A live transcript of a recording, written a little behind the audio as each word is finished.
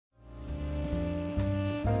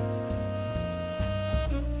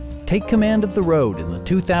Take command of the road in the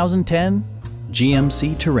 2010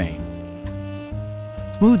 GMC Terrain.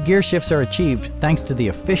 Smooth gear shifts are achieved thanks to the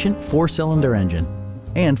efficient 4-cylinder engine.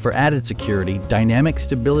 And for added security, dynamic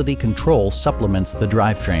stability control supplements the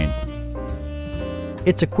drivetrain.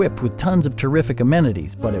 It's equipped with tons of terrific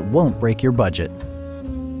amenities, but it won't break your budget.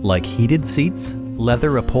 Like heated seats,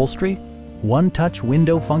 leather upholstery, one-touch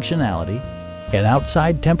window functionality, an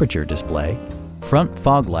outside temperature display, front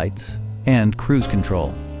fog lights, and cruise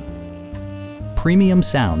control. Premium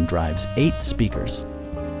sound drives 8 speakers,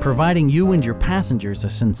 providing you and your passengers a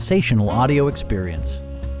sensational audio experience.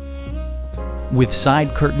 With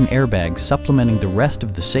side curtain airbags supplementing the rest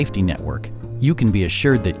of the safety network, you can be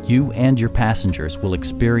assured that you and your passengers will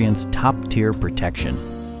experience top-tier protection.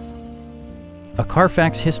 A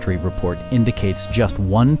Carfax history report indicates just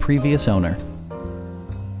one previous owner.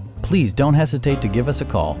 Please don't hesitate to give us a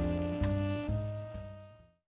call.